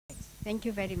Thank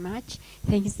you very much.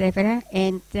 Thanks, Deborah.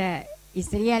 And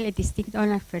it's really a distinct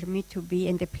honor for me to be,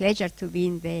 and a pleasure to be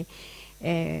in the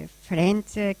friend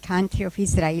country of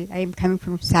Israel. I am coming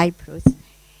from Cyprus.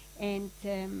 And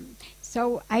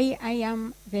so I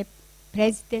am the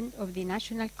president of the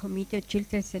National Committee of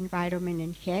Children's Environment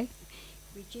and Health,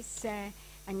 which is an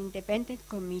independent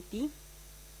committee.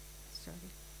 Sorry,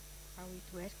 how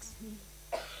it works.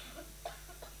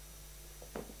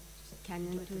 Can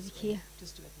I do it here?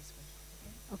 Just do it this way.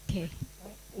 Okay.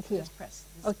 Right. Here. Just press.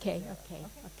 Okay.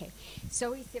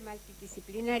 So it's a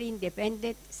multidisciplinary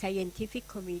independent scientific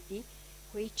committee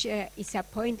which is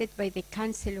appointed by the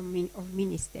Council of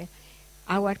Ministers.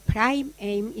 Our prime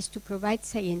aim is to provide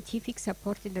scientific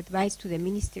support and advice to the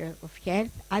Ministry of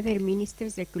Health, other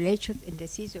ministers, regulators, and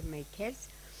decision makers.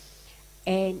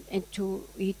 And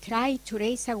we try to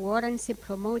raise awareness and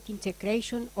promote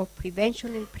integration of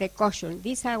prevention and precaution.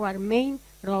 These are our main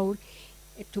role,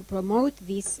 to promote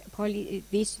these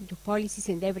policies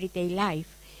in everyday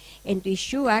life, and to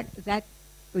ensure that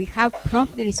we have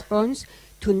prompt response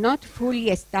to not fully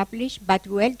established but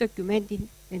well documented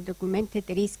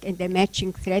risk and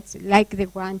emerging threats like the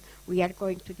one we are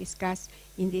going to discuss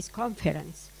in this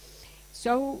conference.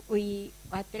 So we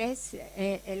address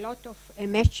a lot of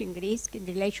emerging risk in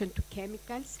relation to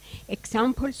chemicals.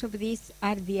 Examples of these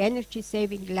are the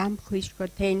energy-saving lamp, which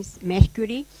contains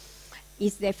mercury,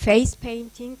 is the face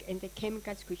painting and the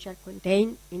chemicals which are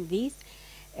contained in this.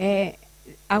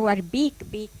 Our big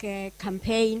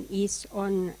campaign is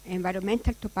on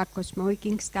environmental tobacco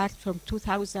smoking, starts from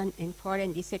 2004,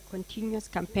 and is a continuous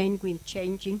campaign with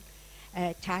changing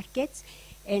targets.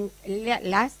 And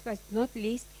last but not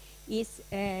least is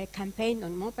a campaign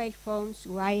on mobile phones,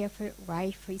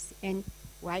 Wi-Fi, and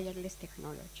wireless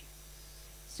technology.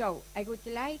 So I would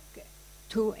like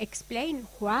to explain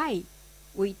why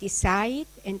we decide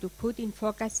and to put in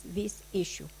focus this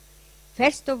issue.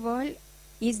 First of all,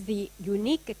 is the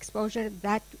unique exposure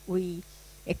that we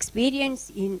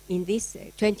experience in this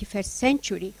 21st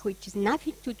century, which is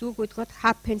nothing to do with what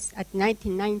happens at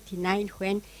 1999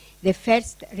 when the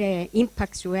first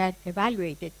impacts were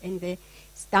evaluated and the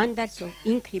standards of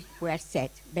INCRIP were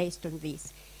set based on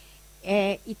this.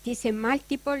 It is a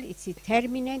multiple, it's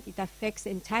indeterminate, it affects the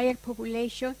entire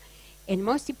population, and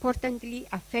most importantly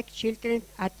affects children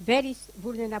at very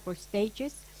vulnerable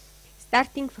stages,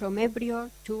 starting from embryo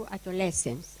to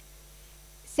adolescence.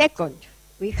 Second,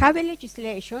 we have a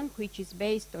legislation which is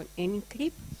based on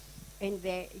INCRIP and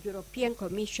the European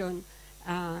Commission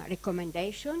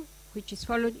recommendation, which is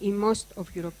followed in most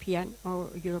of European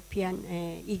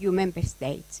EU member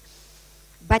states.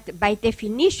 But by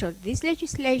definition, this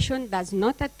legislation does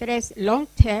not address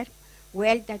long-term,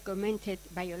 well-documented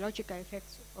biological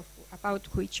effects about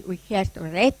which we heard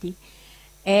already,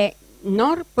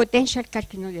 nor potential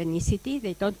carcinogenicity.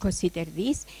 They don't consider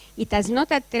this. It does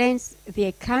not address the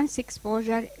enhanced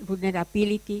exposure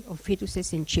vulnerability of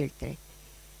fetuses and children.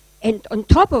 And on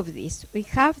top of this, we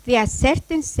have the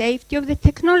uncertain safety of the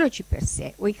technology per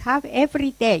se. We have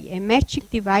every day emerging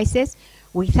devices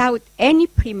without any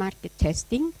pre-market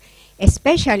testing,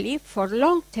 especially for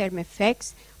long-term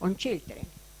effects on children.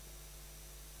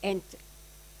 And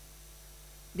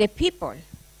the people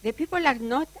are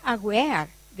not aware,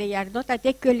 they are not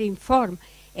adequately informed,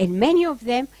 and many of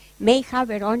them may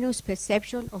have erroneous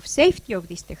perception of safety of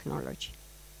this technology.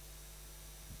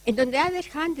 And on the other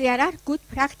hand, there are good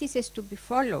practices to be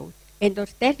followed and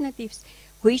alternatives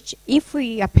which, if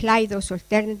we apply those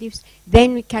alternatives,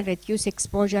 then we can reduce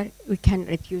exposure, we can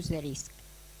reduce the risk.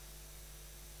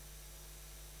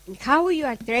 And how are you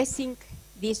addressing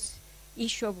this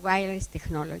issue of wireless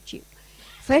technology?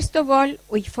 First of all,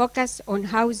 we focus on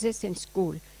houses and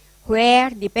schools, where,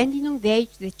 depending on the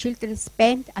age, the children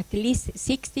spend at least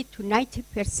 60 to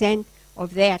 90%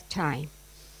 of their time.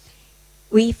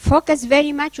 We focus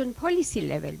very much on policy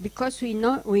level because we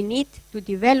know we need to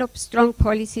develop strong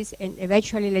policies and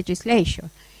eventually legislation.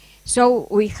 So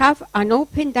we have an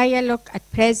open dialogue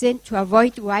at present to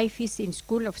avoid Wi-Fi in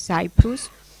School of Cyprus,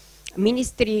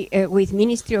 with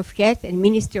Ministry of Health and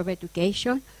Ministry of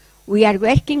Education. We are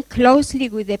working closely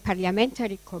with the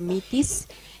parliamentary committees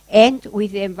and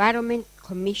with the Environment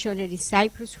Commissioner in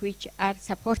Cyprus, which are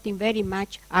supporting very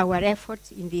much our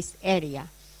efforts in this area.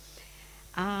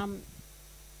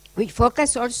 We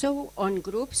focus also on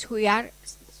groups who are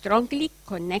strongly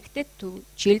connected to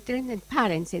children and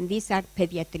parents, and these are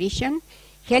pediatricians,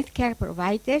 healthcare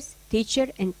providers, teachers,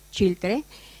 and children.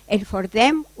 And for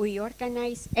them, we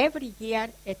organize every year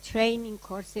training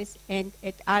courses and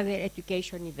other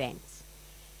education events.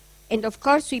 And of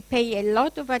course, we pay a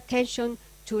lot of attention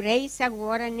to raise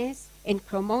awareness and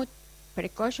promote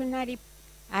precautionary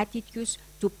attitudes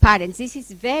to parents. This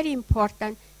is very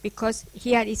important because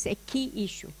here is a key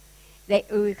issue.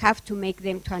 We have to make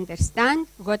them to understand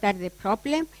what are the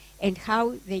problems and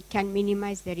how they can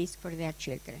minimize the risk for their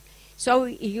children. So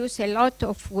we use a lot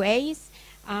of ways.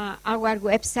 Our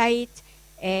website,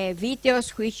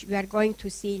 videos, which we are going to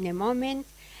see in a moment,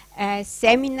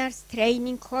 seminars,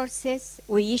 training courses.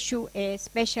 We issue a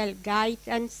special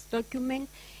guidance document,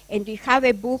 and we have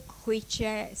a book which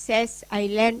says, I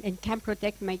learned and can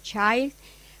protect my child.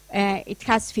 It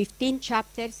has 15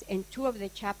 chapters, and 2 of the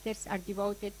chapters are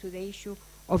devoted to the issue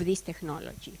of this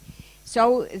technology.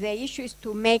 So the issue is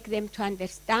to make them to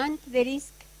understand the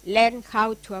risk, learn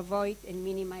how to avoid and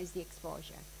minimize the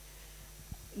exposure.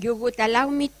 You would allow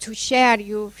me to share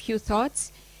you a few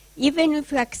thoughts. Even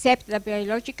if you accept the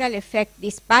biological effect,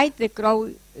 despite the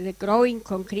growing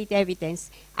concrete evidence,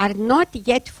 are not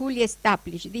yet fully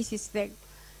established. This is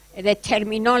the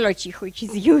terminology which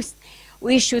is used.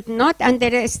 We should not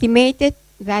underestimate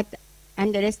that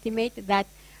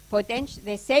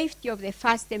the safety of the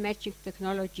fast emerging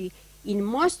technology in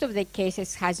most of the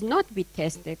cases has not been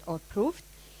tested or proved.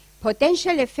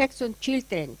 Potential effects on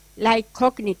children, like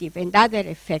cognitive and other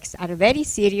effects, are very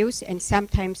serious and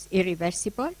sometimes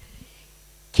irreversible.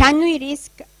 Can we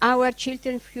risk our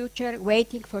children's future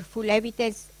waiting for full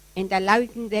evidence and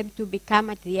allowing them to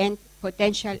become at the end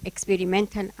potential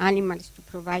experimental animals to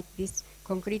provide this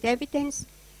concrete evidence?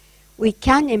 We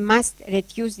can and must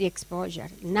reduce the exposure.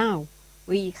 Now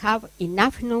we have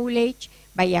enough knowledge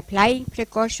by applying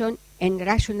precaution and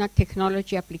rational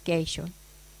technology application.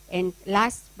 And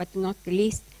last but not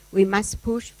least, we must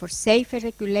push for safer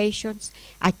regulations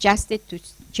adjusted to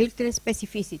children's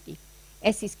specificity,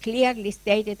 as is clearly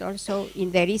stated also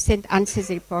in the recent ANSES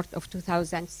report of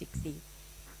 2016.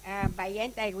 By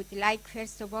end, I would like,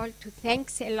 first of all, to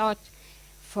thank a lot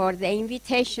for the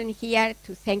invitation here,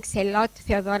 to thank a lot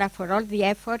Theodora for all the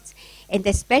efforts, and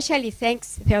especially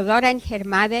thanks Theodora and her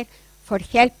mother for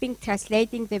helping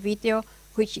translating the video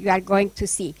which you are going to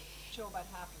see. Show about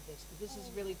half of this, but this is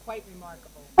really quite remarkable.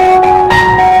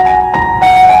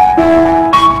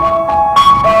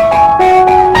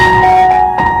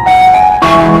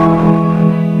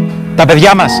 Τα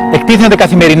παιδιά μας εκτίθενται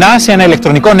καθημερινά σε ένα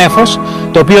ηλεκτρονικό νέφος,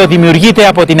 το οποίο δημιουργείται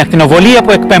από την ακτινοβολία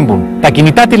που εκπέμπουν τα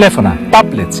κινητά τηλέφωνα,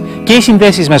 tablets και οι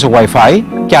συνδέσεις μέσω Wi-Fi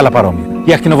και άλλα παρόμοια.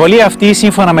 Η ακτινοβολία αυτή,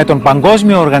 σύμφωνα με τον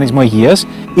Παγκόσμιο Οργανισμό Υγείας,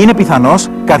 είναι πιθανώς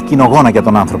καρκινογόνα για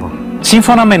τον άνθρωπο.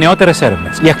 Σύμφωνα με νεότερες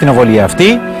έρευνες, η ακτινοβολία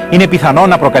αυτή είναι πιθανό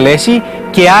να προκαλέσει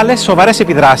και άλλες σοβαρές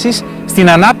επιδράσεις στην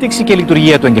ανάπτυξη και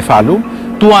λειτουργία του εγκεφάλου,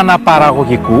 του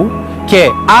αναπαραγωγικού και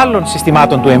άλλων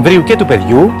συστημάτων του εμβρίου και του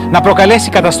παιδιού, να προκαλέσει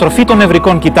καταστροφή των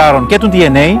νευρικών κυτάρων και του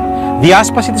DNA,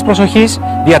 διάσπαση της προσοχής,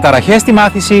 διαταραχές στη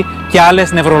μάθηση και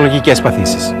άλλες νευρολογικές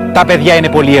παθήσεις. Τα παιδιά είναι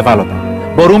πολύ ευάλωτα.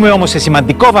 Μπορούμε όμως σε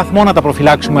σημαντικό βαθμό να τα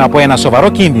προφυλάξουμε από ένα σοβαρό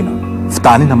κίνδυνο.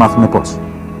 Φτάνει να μάθουμε πώς.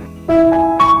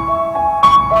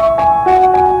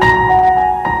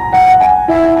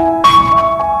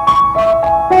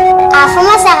 Αφού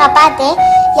μας αγαπάτε,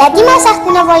 γιατί μας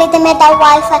ακτινοβολείτε με τα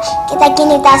Wi-Fi και τα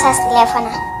κινητά σας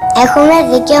τηλέφωνα? Έχουμε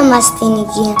δικαίωμα στην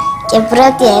υγεία και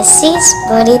πρώτοι εσείς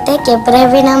μπορείτε και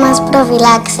πρέπει να μας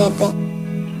προφυλάξετε.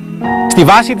 Στη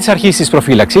βάση της αρχής της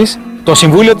προφύλαξης, το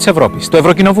Συμβούλιο της Ευρώπης, το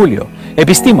Ευρωκοινοβούλιο,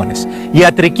 επιστήμονες,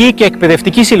 ιατρικοί και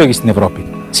εκπαιδευτικοί σύλλογοι στην Ευρώπη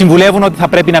συμβουλεύουν ότι θα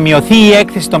πρέπει να μειωθεί η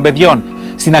έκθεση των παιδιών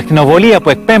στην ακτινοβολία που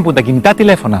εκπέμπουν τα κινητά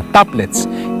τηλέφωνα, tablets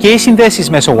και οι συνδέσεις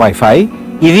μέσω Wi-Fi,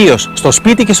 ιδίως στο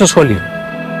σπίτι και στο σχολείο.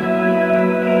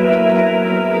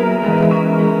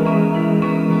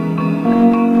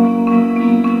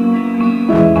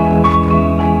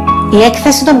 Η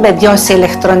έκθεση των παιδιών σε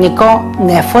ηλεκτρονικό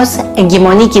νέφος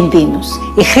εγκυμονεί κινδύνους.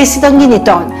 Η χρήση των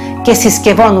κινητών και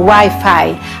συσκευών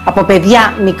Wi-Fi από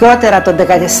παιδιά μικρότερα των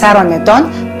 14 ετών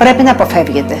πρέπει να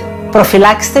αποφεύγεται.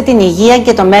 Προφυλάξτε την υγεία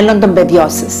και το μέλλον των παιδιών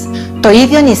σας. Το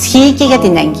ίδιο ισχύει και για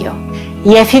την έγκυο.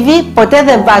 Οι έφηβοι ποτέ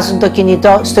δεν βάζουν το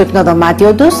κινητό στο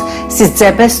υπνοδωμάτιο τους, στις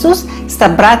τσέπες τους, στα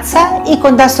μπράτσα ή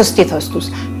κοντά στο στήθος τους.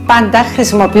 Πάντα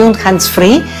χρησιμοποιούν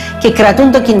hands-free και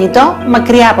κρατούν το κινητό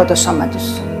μακριά από το σώμα τους.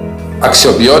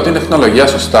 Αξιοποιώ την τεχνολογία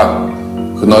σωστά.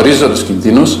 Γνωρίζω τους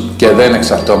κινδύνους και δεν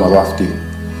εξαρτώμαι από αυτή.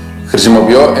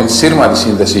 Χρησιμοποιώ ενσύρματη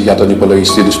σύνδεση για τον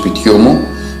υπολογιστή του σπιτιού μου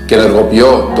και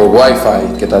ενεργοποιώ το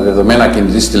Wi-Fi και τα δεδομένα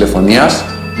κινητής τηλεφωνίας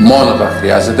μόνο όταν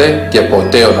χρειάζεται και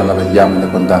ποτέ όταν τα παιδιά μου είναι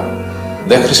κοντά.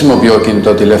 Δεν χρησιμοποιώ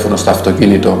κινητό τηλέφωνο στο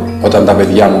αυτοκίνητο όταν τα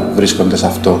παιδιά μου βρίσκονται σε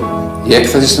αυτό. Η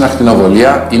έκθεση στην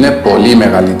ακτινοβολία είναι πολύ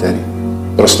μεγαλύτερη.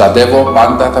 Προστατεύω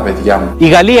πάντα τα παιδιά μου. Η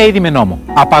Γαλλία ήδη με νόμο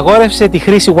απαγόρευσε τη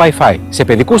χρήση Wi-Fi σε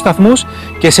παιδικούς σταθμούς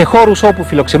και σε χώρους όπου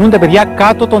φιλοξενούνται παιδιά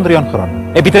κάτω των 3 χρόνων.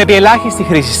 Επιτρέπει ελάχιστη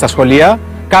χρήση στα σχολεία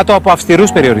κάτω από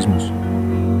αυστηρούς περιορισμούς.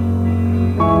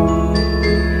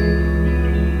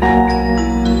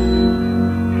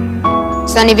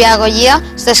 Στον υπηαγωγείο,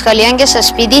 στο σχολείο και στο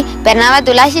σπίτι περνάμε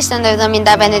τουλάχιστον το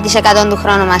 75% του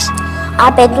χρόνου μας.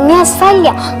 Απαιτούμε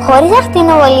ασφάλεια, χωρίς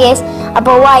ακτινοβολίες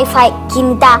από Wi-Fi,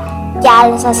 κινητά και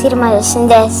άλλες ασύρματες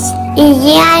συνδέσεις. Η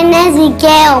υγεία είναι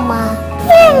δικαίωμα.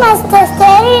 Είμαστε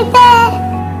στερείτε.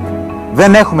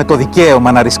 Δεν έχουμε το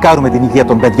δικαίωμα να ρισκάρουμε την υγεία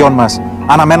των παιδιών μας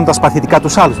αναμένοντας παθητικά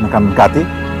τους άλλους να κάνουν κάτι.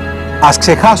 Ας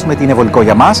ξεχάσουμε τι είναι βολικό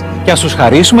για μας και ας τους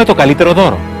χαρίσουμε το καλύτερο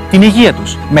δώρο, την υγεία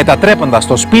τους, μετατρέποντας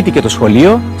το σπίτι και το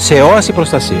σχολείο σε όαση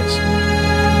προστασίας.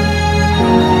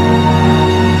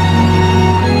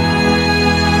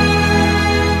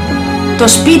 Το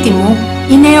σπίτι μου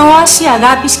είναι όαση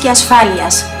αγάπης και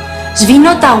ασφάλειας.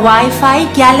 Σβήνω τα Wi-Fi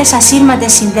και άλλες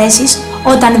ασύρματες συνδέσεις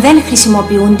όταν δεν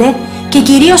χρησιμοποιούνται και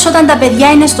κυρίως όταν τα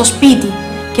παιδιά είναι στο σπίτι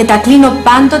και τα κλείνω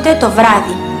πάντοτε το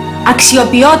βράδυ.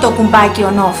 Αξιοποιώ το κουμπάκι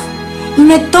on-off.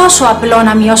 Είναι τόσο απλό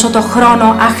να μειώσω το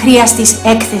χρόνο αχρίαστης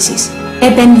έκθεσης.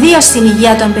 Επενδύω στην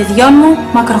υγεία των παιδιών μου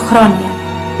μακροχρόνια.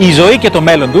 Η ζωή και το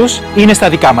μέλλον τους είναι στα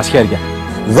δικά μας χέρια.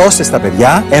 Δώστε στα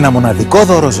παιδιά ένα μοναδικό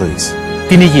δώρο ζωής,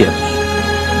 την υγεία τους.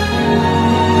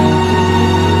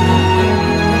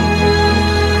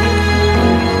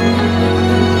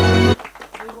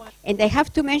 And I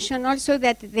have to mention also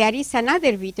that there is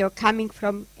another video coming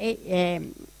from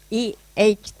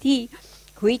EHT,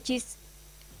 which is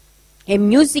a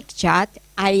music chat.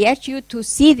 I urge you to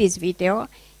see this video.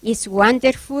 It's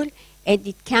wonderful, and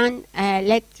it can,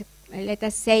 let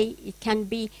us say, it can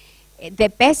be the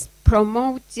best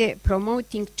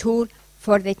promoting tool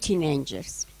for the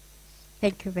teenagers.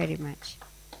 Thank you very much.